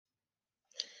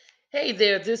Hey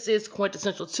there, this is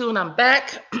Quintessential 2, and I'm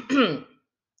back. I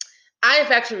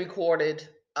have actually recorded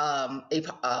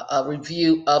a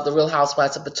review of The Real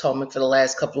Housewives of Potomac for the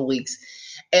last couple of weeks,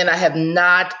 and I have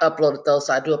not uploaded those,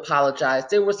 so I do apologize.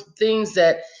 There were some things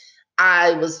that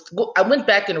I went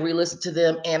back and re-listened to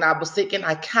them, and I was thinking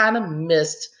I kind of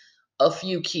missed a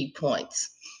few key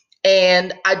points.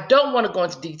 And I don't want to go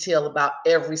into detail about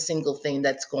every single thing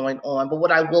that's going on, but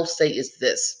what I will say is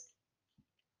this.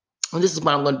 And this is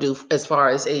what I'm going to do as far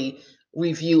as a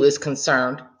review is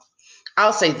concerned.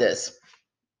 I'll say this.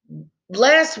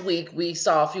 Last week, we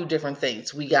saw a few different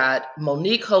things. We got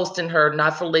Monique hosting her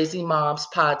Not for Lazy Moms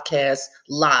podcast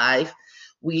live.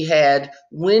 We had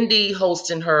Wendy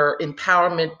hosting her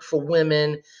Empowerment for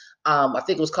Women. I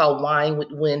think it was called Wine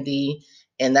with Wendy.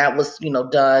 And that was,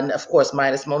 done, of course,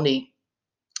 minus Monique.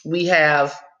 We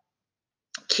have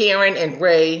Karen and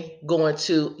Ray going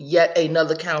to yet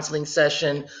another counseling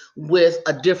session with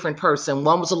a different person.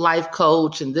 One was a life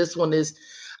coach, and this one is,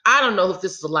 I don't know if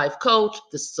this is a life coach,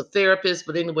 this is a therapist,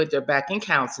 but anyway, they're back in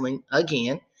counseling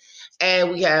again.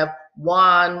 And we have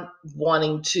Juan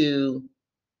wanting to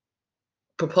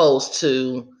propose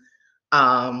to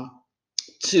Robin,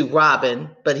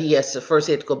 but he has to first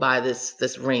he had to go buy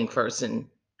this ring first and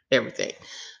everything.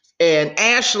 And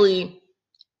Ashley,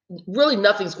 really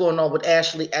nothing's going on with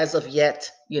Ashley as of yet.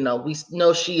 We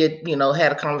know she had,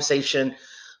 had a conversation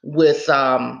with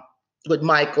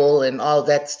Michael and all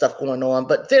that stuff going on,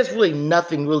 but there's really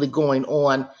nothing really going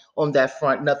on that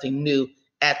front, nothing new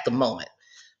at the moment.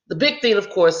 The big thing, of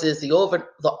course, is the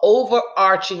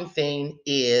overarching thing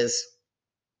is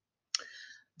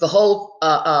the whole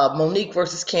Monique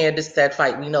versus Candace, that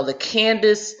fight. We know that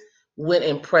Candace went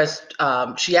and pressed,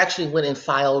 she actually went and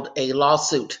filed a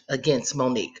lawsuit against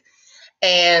Monique.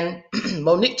 And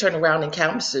Monique turned around and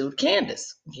countersued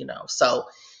Candace, So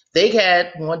they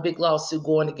had one big lawsuit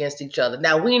going against each other.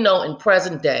 Now we know in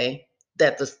present day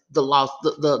that the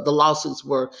lawsuits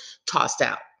were tossed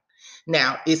out.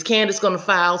 Now, is Candace going to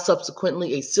file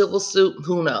subsequently a civil suit?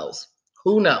 Who knows?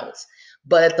 Who knows?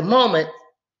 But at the moment,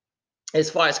 as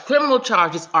far as criminal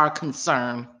charges are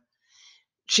concerned,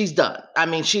 she's done. I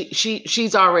mean,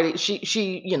 she's already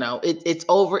it's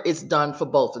over. It's done for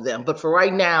both of them. But for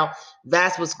right now,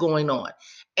 that's what's going on.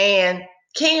 And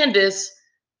Candace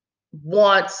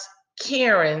wants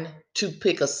Karen to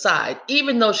pick a side,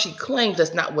 even though she claims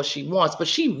that's not what she wants. But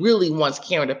she really wants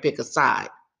Karen to pick a side.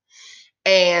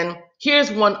 And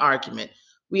here's one argument.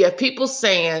 We have people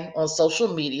saying on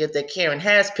social media that Karen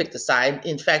has picked a side.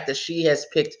 In fact, that she has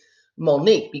picked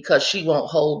Monique because she won't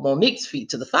hold Monique's feet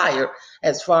to the fire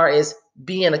as far as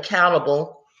being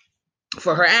accountable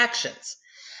for her actions.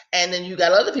 And then you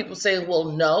got other people saying, well,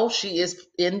 no, she is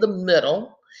in the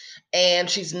middle and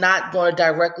she's not going to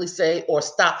directly say or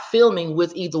stop filming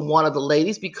with either one of the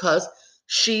ladies because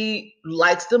she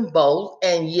likes them both.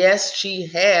 And yes, she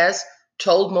has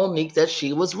told Monique that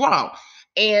she was wrong.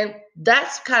 And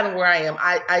that's kind of where I am.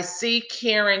 I see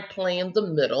Karen playing the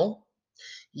middle.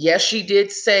 Yes, she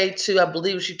did say I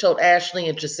believe she told Ashley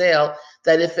and Giselle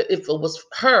that if it was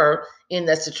her in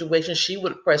that situation, she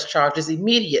would press charges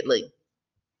immediately.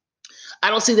 I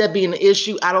don't see that being an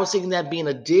issue. I don't see that being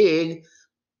a dig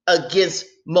against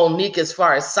Monique as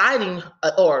far as siding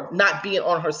or not being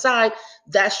on her side.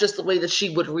 That's just the way that she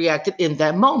would react in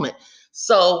that moment.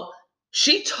 So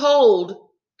she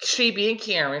being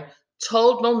Karen,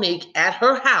 told Monique at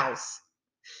her house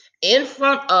in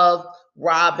front of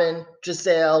Robin,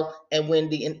 Giselle, and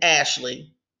Wendy and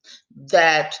Ashley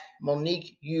that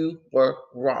Monique, you were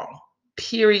wrong.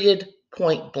 Period.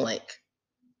 Point blank.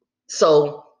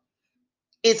 So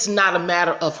it's not a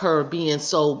matter of her being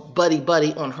so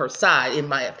buddy on her side, in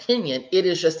my opinion. It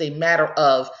is just a matter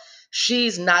of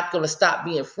she's not going to stop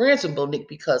being friends with Monique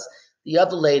because the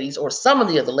other ladies, or some of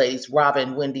the other ladies,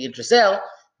 Robin, Wendy, and Giselle,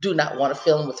 do not want to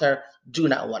film with her, do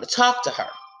not want to talk to her.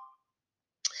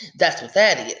 That's what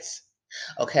that is.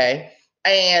 Okay.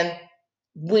 And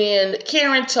when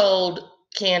Karen told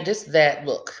Candace that,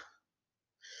 look,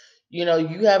 you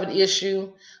have an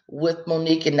issue with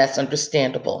Monique, and that's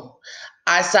understandable.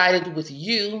 I sided with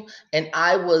you, and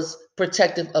I was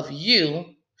protective of you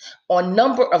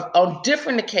on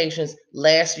different occasions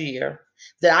last year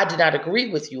that I did not agree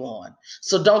with you on.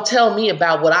 So don't tell me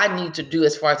about what I need to do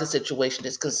as far as the situation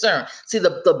is concerned. See,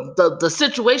 the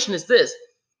situation is this.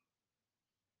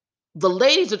 The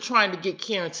ladies are trying to get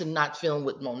Karen to not film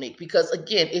with Monique because,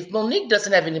 again, if Monique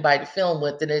doesn't have anybody to film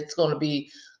with, then it's going to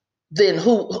be, then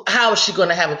how is she going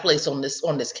to have a place on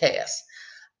this cast?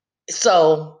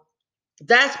 So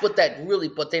that's what that really,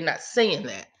 but they're not saying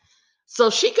that. So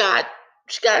she got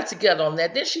it together on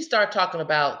that. Then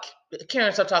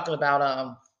Karen started talking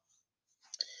about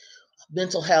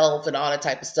mental health and all that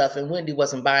type of stuff, and Wendy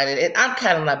wasn't buying it, and I'm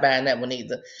kind of not buying that one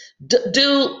either.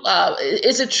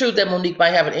 Is it true that Monique might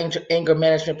have an anger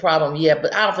management problem? Yeah,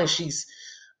 but I don't think she's,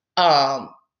 um,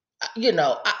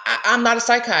 I'm not a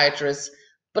psychiatrist,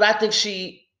 but I think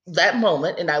that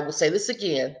moment, and I will say this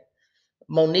again,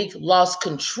 Monique lost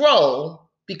control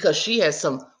because she had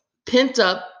some pent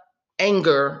up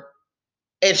anger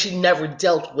and she never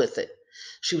dealt with it.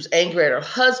 She was angry at her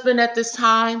husband at this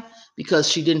time because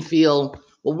she didn't feel,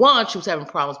 well, one, she was having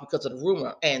problems because of the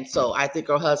rumor. And so I think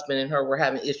her husband and her were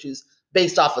having issues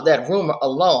based off of that rumor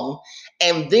alone.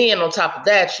 And then on top of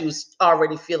that, she was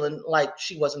already feeling like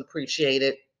she wasn't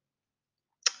appreciated.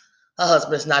 Her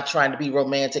husband's not trying to be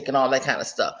romantic and all that kind of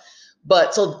stuff.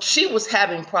 But so she was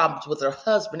having problems with her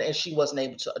husband and she wasn't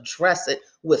able to address it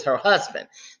with her husband.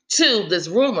 Two, this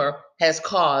rumor has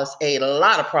caused a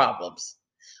lot of problems.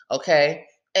 Okay.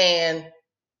 And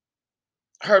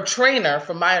her trainer,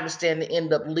 from my understanding,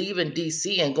 ended up leaving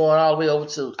DC and going all the way over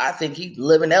to, I think he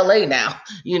live in LA now,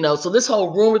 So this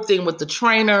whole rumor thing with the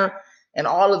trainer and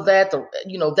all of that,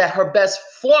 that her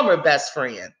former best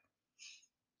friend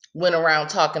went around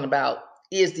talking about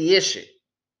is the issue.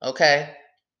 Okay.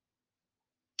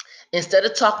 Instead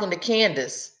of talking to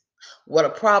Candace, what a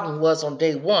problem was on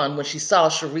day one when she saw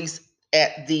Sharice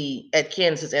at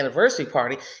Candace's anniversary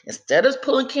party, instead of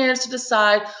pulling Candace to the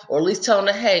side or at least telling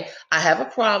her, hey, I have a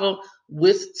problem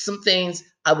with some things.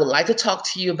 I would like to talk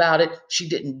to you about it. She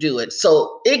didn't do it.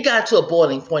 So it got to a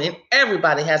boiling point, and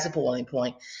everybody has a boiling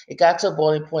point. It got to a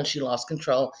boiling point. She lost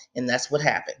control, and that's what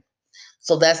happened.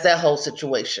 So that's that whole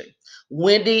situation.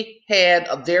 Wendy had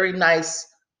a very nice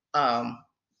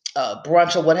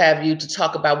brunch or what have you to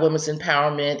talk about women's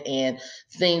empowerment and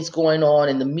things going on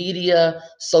in the media,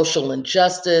 social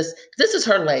injustice. This is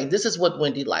her lane. This is what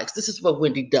Wendy likes. This is what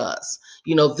Wendy does.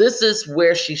 This is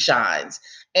where she shines.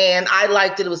 And I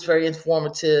liked it. It was very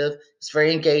informative. It's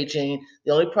very engaging.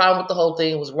 The only problem with the whole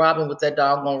thing was Robin with that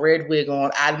doggone red wig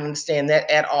on. I didn't understand that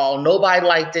at all. Nobody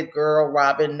liked it. Girl,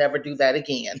 Robin, never do that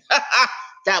again.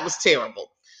 That was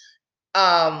terrible.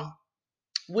 Not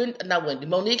Wendy.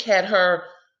 Monique had her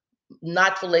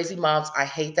Not for Lazy Moms. I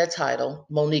hate that title.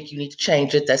 Monique, you need to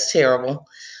change it. That's terrible.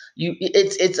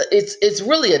 It's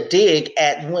really a dig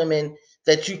at women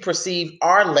that you perceive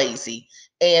are lazy.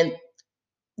 And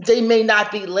they may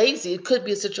not be lazy. It could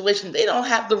be a situation they don't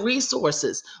have the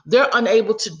resources. They're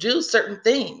unable to do certain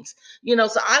things.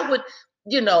 So I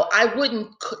wouldn't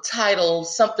title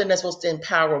something that's supposed to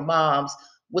empower moms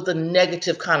with a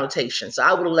negative connotation. So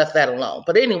I would have left that alone.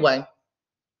 But anyway,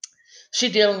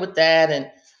 she's dealing with that and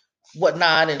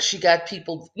whatnot, and she got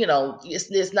people,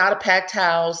 it's not a packed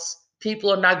house.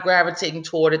 People are not gravitating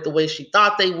toward it the way she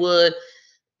thought they would.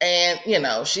 And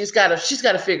she's got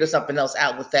to figure something else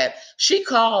out with that. She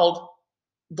called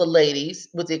the ladies,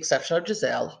 with the exception of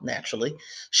Giselle, naturally.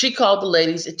 She called the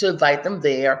ladies to invite them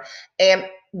there. And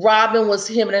Robin was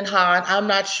hemming and hawing. I'm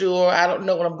not sure. I don't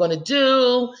know what I'm going to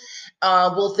do.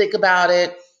 We'll think about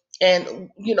it. And,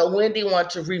 Wendy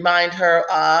wanted to remind her,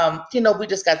 we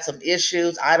just got some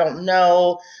issues. I don't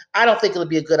know. I don't think it'll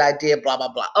be a good idea, blah,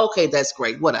 blah, blah. Okay, that's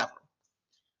great. Whatever.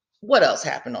 What else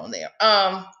happened on there?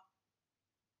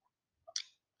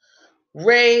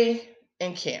 Ray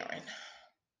and Karen.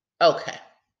 Okay.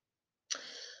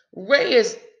 Ray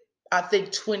is, I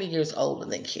think, 20 years older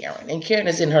than Karen, and Karen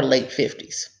is in her late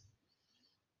 50s.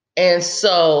 And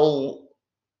so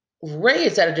Ray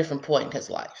is at a different point in his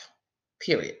life,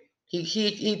 period.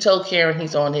 He told Karen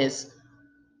he's on his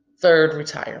third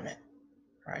retirement,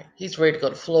 right? He's ready to go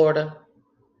to Florida.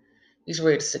 He's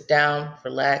ready to sit down,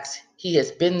 relax. He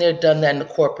has been there, done that in the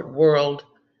corporate world,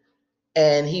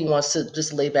 and he wants to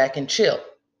just lay back and chill.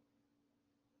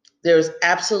 There's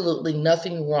absolutely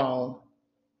nothing wrong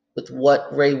with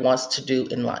what Ray wants to do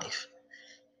in life.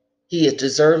 He is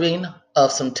deserving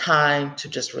of some time to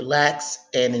just relax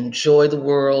and enjoy the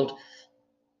world.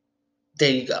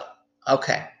 There you go.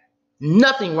 Okay.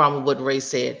 Nothing wrong with what Ray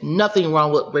said. Nothing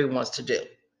wrong with what Ray wants to do.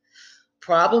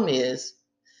 Problem is,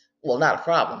 well, not a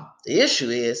problem. The issue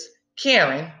is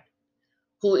Karen,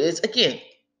 who is, again,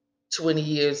 20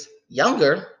 years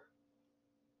younger,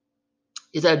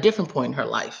 is at a different point in her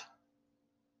life.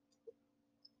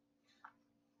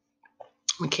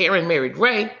 When Karen married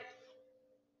Ray,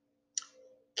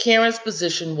 Karen's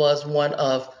position was one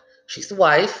of, she's the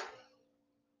wife.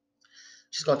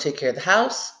 She's going to take care of the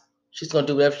house. She's going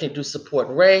to do whatever she can do to support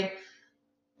Ray.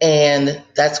 And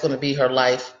that's going to be her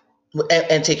life,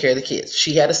 and take care of the kids.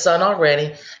 She had a son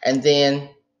already, and then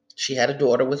she had a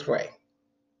daughter with Ray.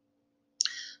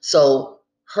 So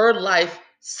her life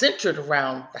centered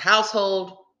around the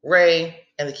household, Ray,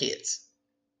 and the kids.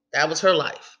 That was her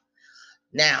life.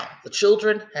 Now the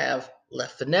children have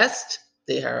left the nest.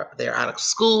 They're out of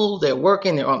school. They're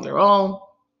working. They're on their own.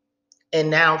 And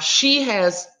now she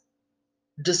has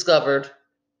discovered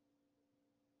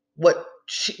what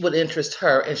interests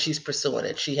her, and she's pursuing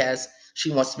it.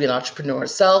 She wants to be an entrepreneur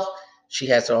herself. She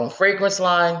has her own fragrance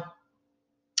line.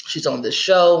 She's on this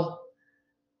show.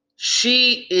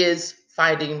 She is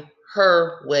finding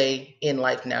her way in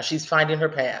life now. She's finding her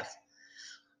path.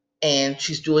 And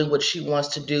she's doing what she wants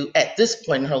to do at this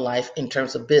point in her life in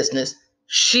terms of business.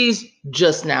 She's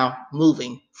just now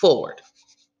moving forward.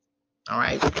 All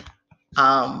right.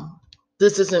 Um,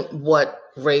 this isn't what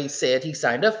Ray said he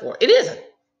signed up for. It isn't.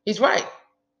 He's right.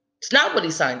 It's not what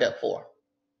he signed up for.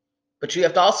 But you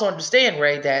have to also understand,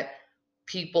 Ray, that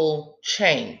people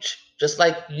change. Just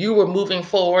like you were moving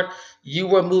forward, you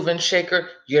were moving shaker,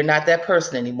 you're not that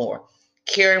person anymore.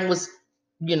 Karen was,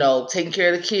 taking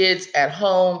care of the kids at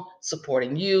home,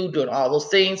 supporting you, doing all those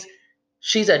things.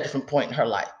 She's at a different point in her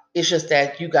life. It's just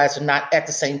that you guys are not at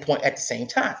the same point at the same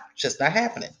time. It's just not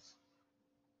happening.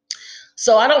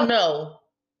 So I don't know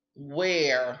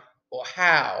where or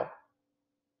how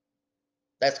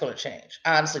that's going to change.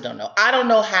 I honestly don't know. I don't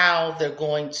know how they're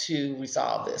going to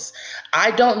resolve this.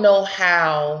 I don't know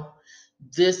how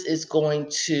this is going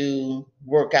to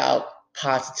work out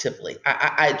positively.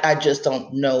 I just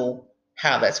don't know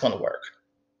how that's going to work.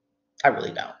 I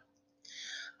really don't.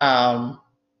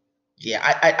 Yeah,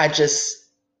 I just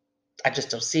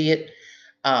don't see it.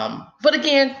 But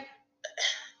again,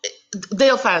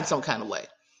 they'll find some kind of way.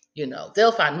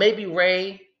 They'll find, maybe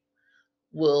Ray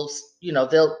will,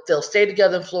 they'll stay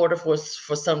together in Florida for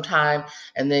some time,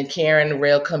 and then Karen and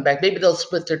Ray will come back. Maybe they'll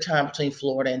split their time between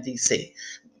Florida and DC.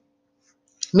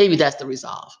 Maybe that's the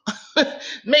resolve.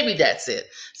 Maybe that's it.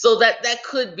 So that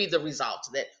could be the result.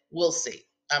 That we'll see.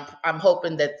 I'm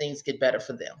hoping that things get better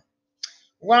for them.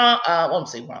 Juan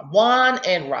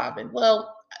and Robin.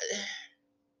 Well,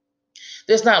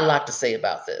 there's not a lot to say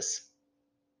about this.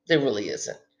 There really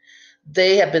isn't.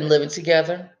 They have been living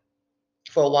together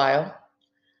for a while.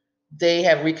 They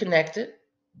have reconnected.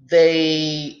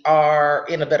 They are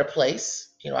in a better place.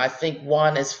 I think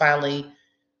Juan has finally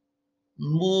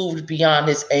moved beyond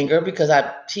his anger, because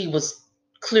he was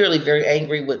clearly very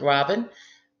angry with Robin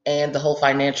and the whole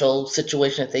financial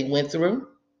situation that they went through.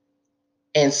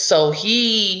 And so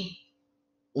he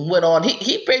went on,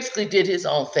 he basically did his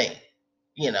own thing.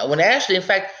 When Ashley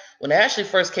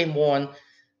first came on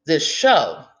this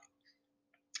show,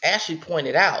 Ashley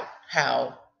pointed out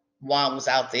how Juan was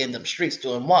out there in the streets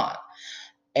doing Juan.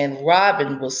 And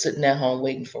Robin was sitting at home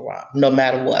waiting for Ron, no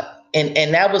matter what.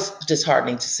 And that was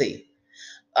disheartening to see.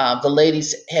 The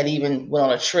ladies had even went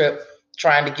on a trip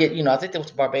trying to get, I think it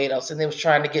was Barbados, and they was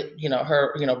trying to get,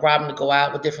 her, Robin to go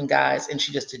out with different guys, and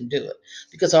she just didn't do it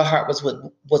because her heart was with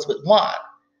Juan.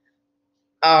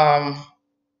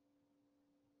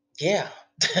 Yeah.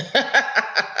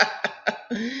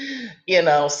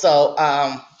 So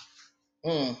I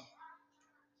don't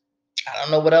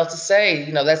know what else to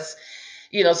say. That's,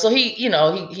 so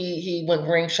he went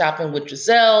ring shopping with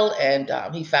Giselle, and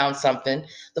he found something.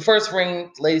 The first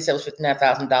ring, the lady said, was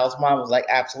 $59,000. Mom was like,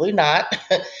 absolutely not.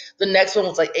 The next one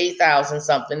was like 8,000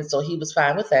 something. So he was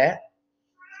fine with that.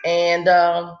 And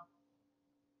the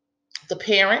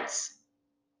parents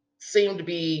seemed to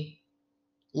be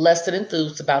less than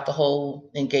enthused about the whole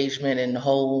engagement and the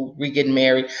whole re-getting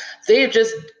married. They're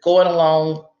just going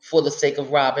along for the sake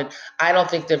of Robin. I don't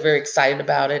think they're very excited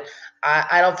about it.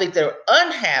 I don't think they're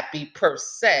unhappy per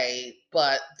se,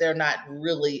 but they're not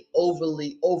really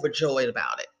overly overjoyed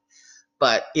about it.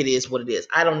 But it is what it is.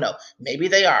 I don't know. Maybe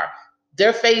they are.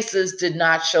 Their faces did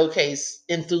not showcase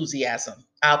enthusiasm.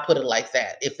 I'll put it like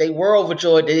that. If they were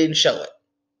overjoyed, they didn't show it.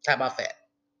 How about that?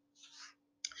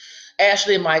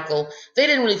 Ashley and Michael, they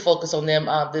didn't really focus on them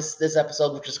this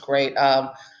episode, which is great.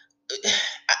 I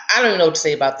don't even know what to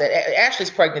say about that.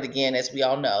 Ashley's pregnant again, as we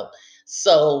all know.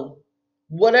 So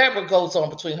whatever goes on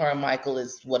between her and Michael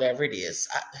is whatever it is.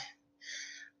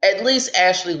 At least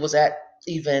Ashley was at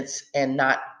events and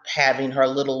not having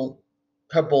her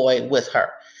boy with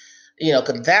her.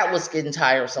 Because that was getting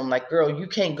tiresome. Like, girl, you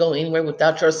can't go anywhere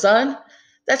without your son?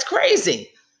 That's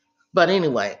crazy. But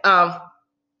anyway,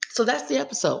 so that's the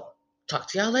episode. Talk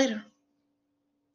to y'all later.